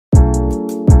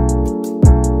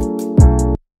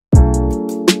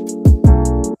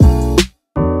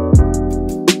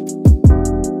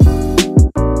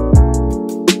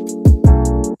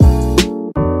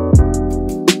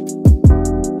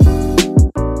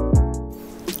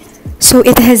So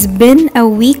it has been a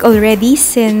week already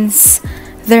since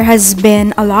there has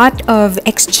been a lot of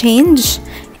exchange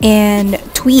and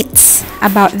tweets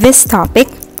about this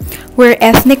topic, where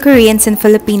ethnic Koreans and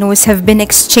Filipinos have been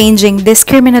exchanging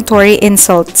discriminatory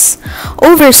insults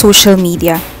over social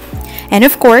media. And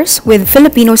of course, with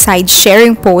Filipino side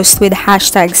sharing posts with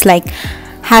hashtags like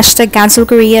hashtag cancel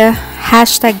Korea,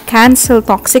 hashtag cancel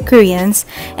toxic Koreans,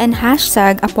 and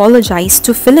hashtag apologize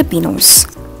to Filipinos.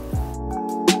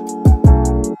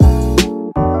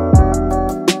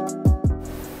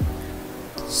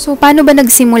 So, paano ba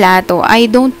nagsimula to? I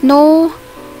don't know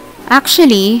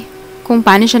actually kung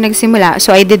paano siya nagsimula.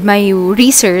 So, I did my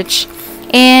research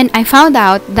and I found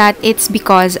out that it's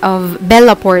because of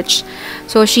Bella Porch.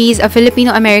 So, she's a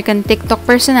Filipino-American TikTok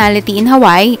personality in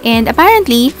Hawaii, and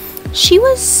apparently, she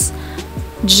was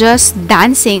just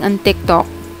dancing on TikTok.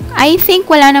 I think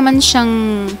wala naman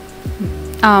siyang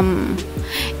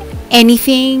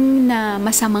anything na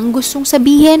masamang gustong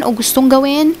sabihin o gustong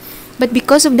gawin. But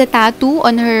because of the tattoo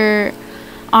on her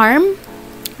arm,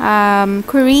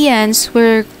 Koreans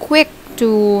were quick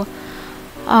to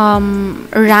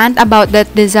rant about that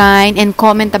design and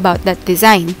comment about that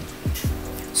design.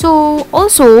 So,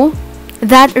 also,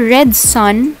 that red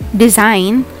sun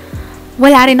design,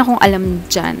 wala rin akong alam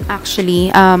dyan, actually.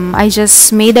 I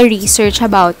just made a research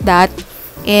about that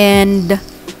and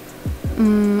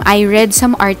I read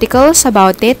some articles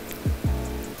about it.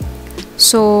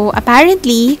 So,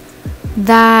 apparently,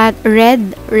 that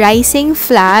red rising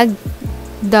flag,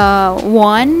 the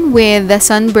one with the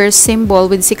sunburst symbol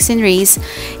with 16 rays,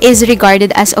 is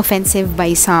regarded as offensive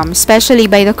by some, especially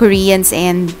by the Koreans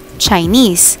and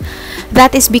Chinese.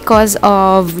 That is because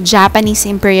of Japanese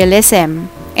imperialism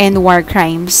and war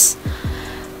crimes.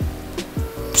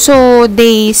 So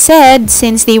they said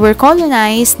since they were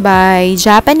colonized by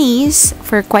Japanese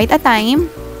for quite a time,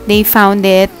 they found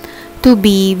it to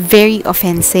be very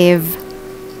offensive.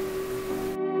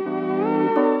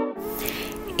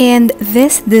 And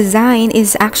this design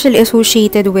is actually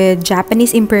associated with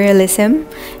Japanese imperialism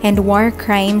and war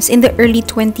crimes in the early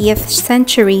 20th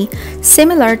century,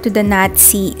 similar to the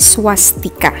Nazi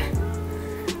swastika.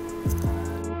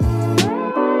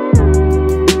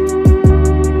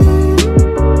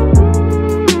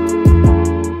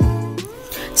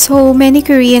 So many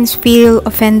Koreans feel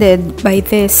offended by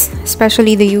this,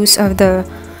 especially the use of the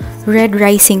red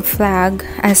rising flag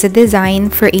as a design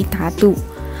for a tattoo,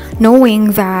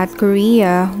 knowing that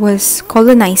Korea was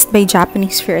colonized by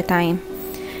Japanese for a time.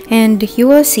 And you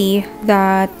will see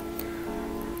that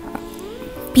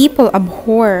people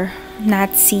abhor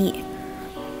Nazi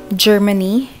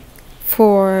Germany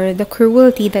for the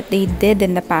cruelty that they did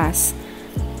in the past.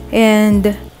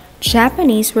 And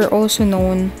Japanese were also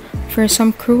known for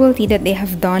some cruelty that they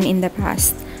have done in the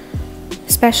past,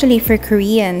 especially for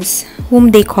Koreans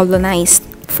whom they colonized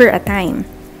for a time.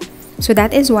 So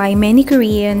that is why many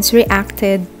Koreans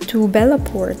reacted to Bella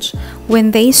Porch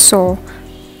when they saw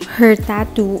her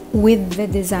tattoo with the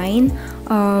design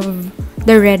of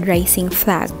the red rising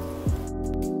flag.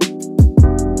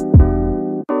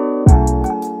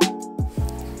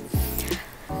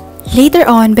 Later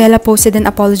on, Bella posted an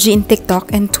apology in TikTok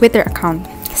and Twitter account,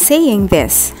 saying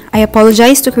this: "I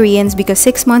apologize to Koreans because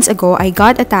 6 months ago I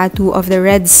got a tattoo of the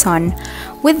red sun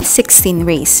with 16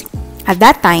 rays. At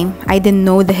that time, I didn't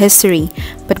know the history,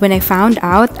 but when I found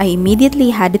out, I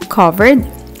immediately had it covered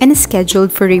and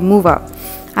scheduled for removal.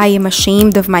 I am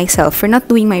ashamed of myself for not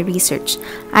doing my research.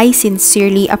 I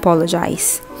sincerely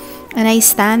apologize." And I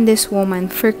stand this woman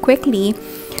for quickly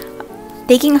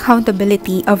taking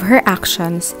accountability of her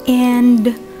actions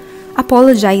and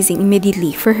apologizing immediately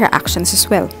for her actions as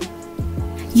well.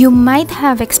 You might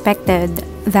have expected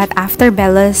that after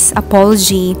Bella's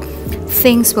apology,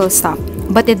 things will stop,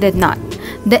 but it did not.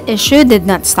 The issue did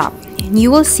not stop. And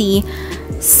you will see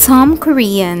some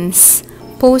Koreans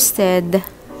posted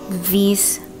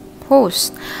these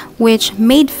posts, which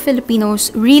made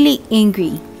Filipinos really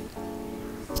angry.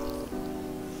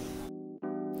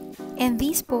 And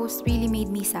these posts really made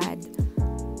me sad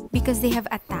because they have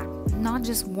attacked not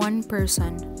just one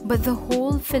person, but the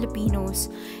whole Filipinos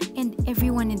and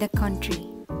everyone in the country.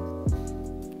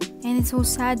 And it's so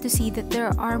sad to see that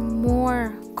there are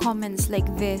more comments like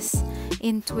this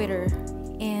in Twitter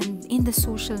and in the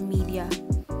social media,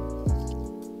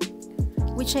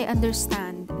 which I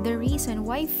understand the reason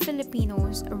why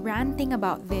Filipinos are ranting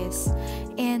about this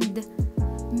and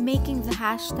making the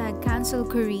hashtag cancel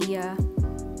Korea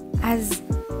as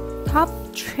top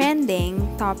trending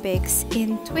topics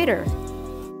in Twitter.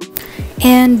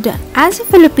 And as a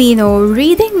Filipino,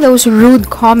 reading those rude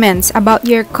comments about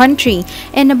your country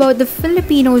and about the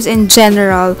Filipinos in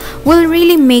general will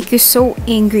really make you so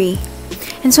angry.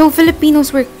 And so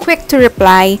Filipinos were quick to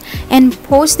reply and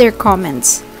post their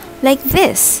comments like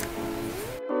this.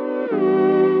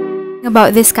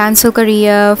 About this cancel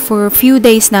Korea for a few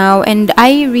days now, and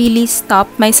I really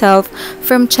stopped myself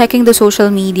from checking the social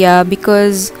media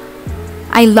because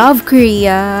I love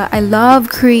Korea, I love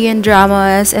Korean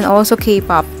dramas and also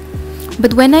K-pop.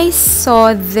 But when I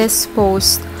saw this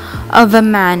post of a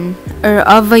man or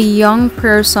of a young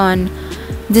person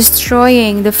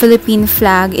destroying the Philippine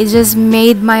flag, it just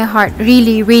made my heart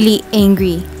really, really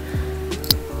angry.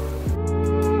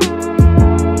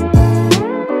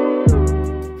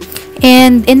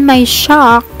 And in my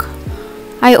shock,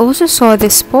 I also saw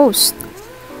this post.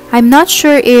 I'm not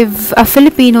sure if a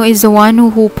Filipino is the one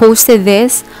who posted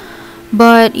this,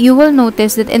 but you will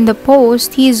notice that in the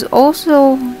post, he is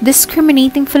also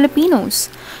discriminating Filipinos.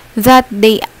 That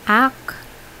they act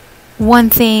one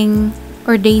thing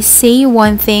or they say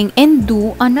one thing and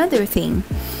do another thing,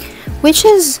 which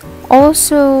is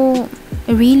also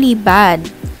really bad.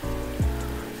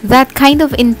 That kind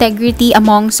of integrity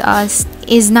amongst us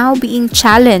is now being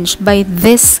challenged by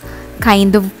this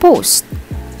kind of post.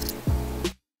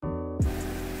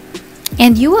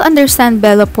 And you will understand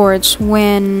Bella Porch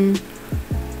when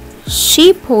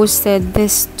she posted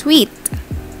this tweet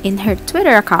in her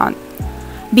Twitter account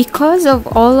because of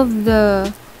all of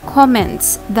the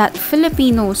comments that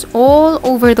Filipinos all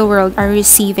over the world are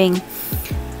receiving,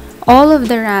 all of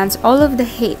the rants, all of the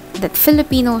hate that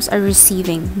Filipinos are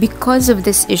receiving because of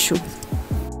this issue.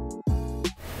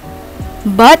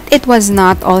 But it was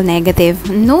not all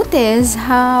negative. Notice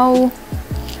how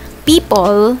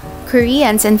people,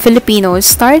 Koreans and Filipinos,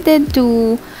 started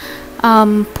to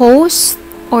post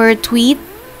or tweet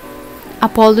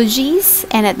apologies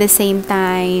and at the same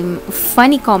time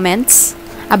funny comments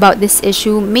about this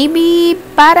issue. Maybe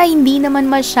para hindi naman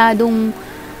masyadong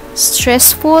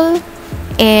stressful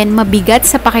and mabigat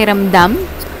sa pakiramdam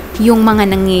yung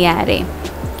mga nangyayari.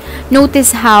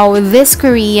 Notice how this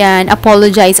Korean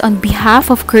apologized on behalf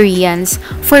of Koreans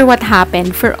for what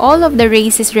happened, for all of the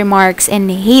racist remarks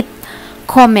and hate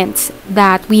comments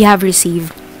that we have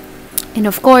received. And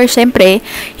of course, syempre,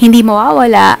 hindi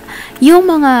mawawala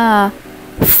yung mga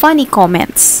funny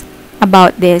comments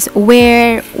about this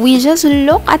where we just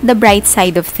look at the bright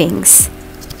side of things.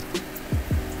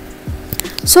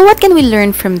 So what can we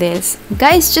learn from this?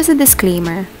 Guys, just a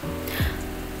disclaimer.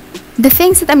 The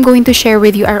things that I'm going to share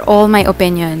with you are all my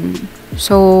opinion.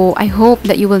 So I hope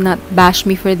that you will not bash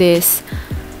me for this.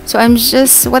 So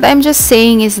what I'm just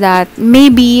saying is that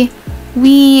maybe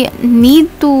we need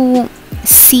to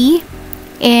see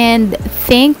and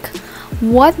think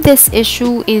what this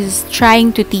issue is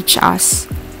trying to teach us.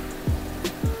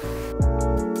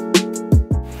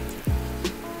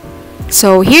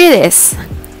 So here it is.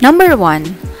 Number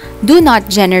 1, do not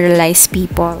generalize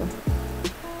people.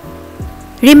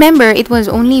 Remember, it was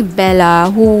only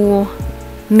Bella who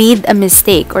made a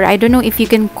mistake, or I don't know if you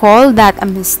can call that a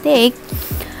mistake,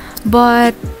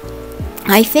 but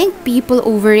I think people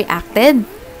overreacted.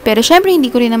 Pero syempre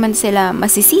hindi ko rin naman sila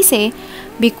masisisi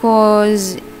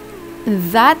because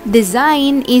that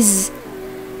design is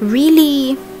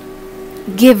really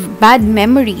give bad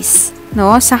memories,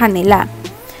 no, sa kanila.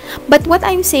 But what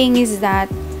I'm saying is that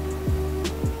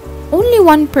only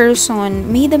one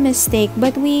person made a mistake,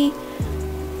 but we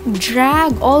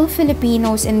drag all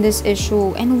Filipinos in this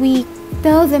issue and we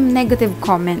tell them negative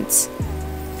comments.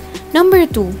 Number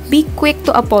 2, be quick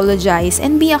to apologize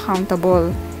and be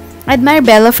accountable. I admire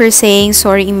Bella for saying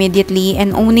sorry immediately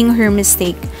and owning her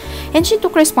mistake. And she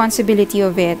took responsibility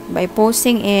of it by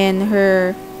posting in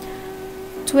her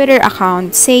Twitter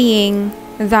account saying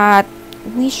that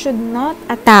we should not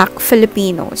attack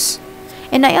Filipinos.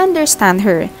 And I understand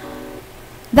her.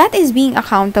 That is being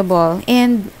accountable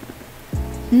and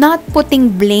not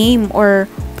putting blame or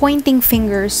pointing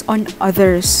fingers on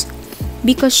others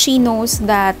because she knows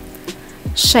that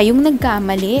siya yung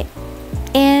nagkamali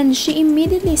and she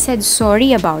immediately said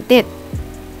sorry about it.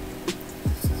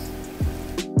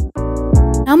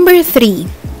 Number 3,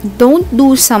 don't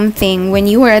do something when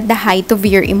you are at the height of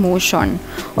your emotion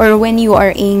or when you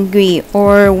are angry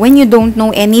or when you don't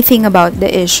know anything about the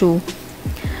issue.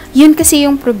 Yun kasi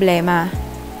yung problema.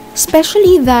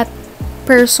 Especially that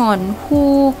person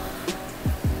who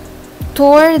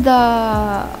tore the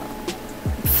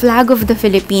flag of the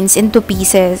Philippines into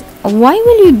pieces. Why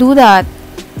will you do that?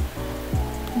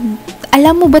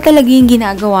 Alam mo ba talaga yung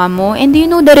ginagawa mo? And do you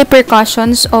know the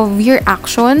repercussions of your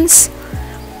actions?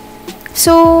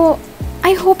 So,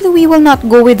 I hope that we will not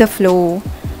go with the flow.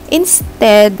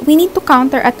 Instead, we need to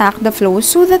counterattack the flow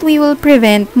so that we will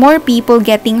prevent more people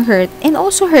getting hurt and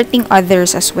also hurting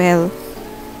others as well.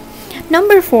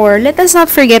 Number 4, let us not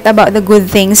forget about the good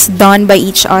things done by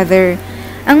each other.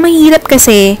 Ang mahirap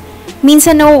kasi,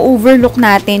 minsan na-overlook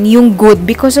natin yung good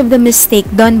because of the mistake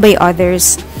done by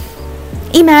others.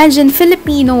 Imagine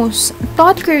Filipinos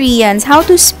taught Koreans how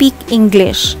to speak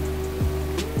English.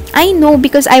 I know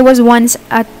because I was once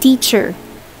a teacher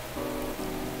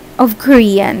of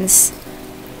Koreans.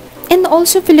 And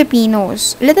also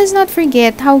Filipinos. Let us not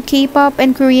forget how K-pop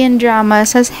and Korean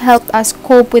dramas has helped us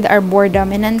cope with our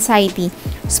boredom and anxiety,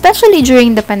 especially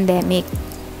during the pandemic.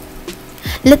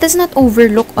 Let us not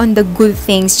overlook on the good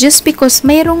things just because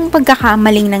mayroong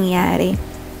pagkakamaling nangyari.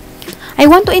 I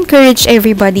want to encourage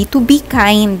everybody to be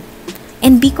kind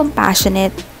and be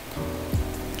compassionate.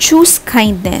 Choose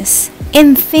kindness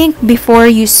and think before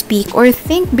you speak or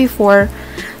think before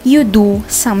you do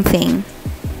something.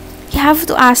 You have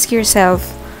to ask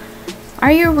yourself,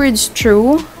 are your words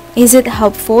true? Is it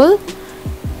helpful?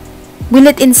 Will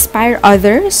it inspire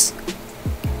others?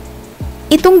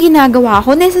 Itong ginagawa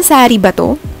ko, necessary ba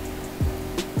to?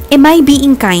 Am I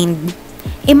being kind?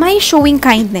 Am I showing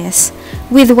kindness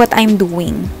with what I'm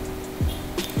doing?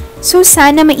 So,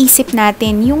 sana maisip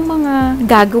natin yung mga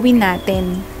gagawin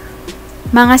natin,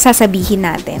 mga sasabihin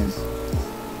natin.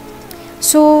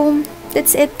 So,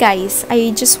 that's it guys.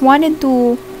 I just wanted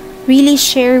to really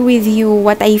share with you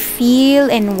what I feel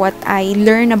and what I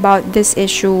learn about this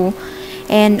issue.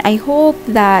 And I hope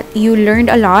that you learned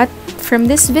a lot from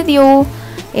this video.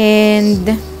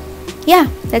 And yeah,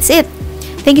 that's it.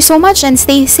 Thank you so much and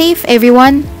stay safe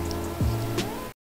everyone.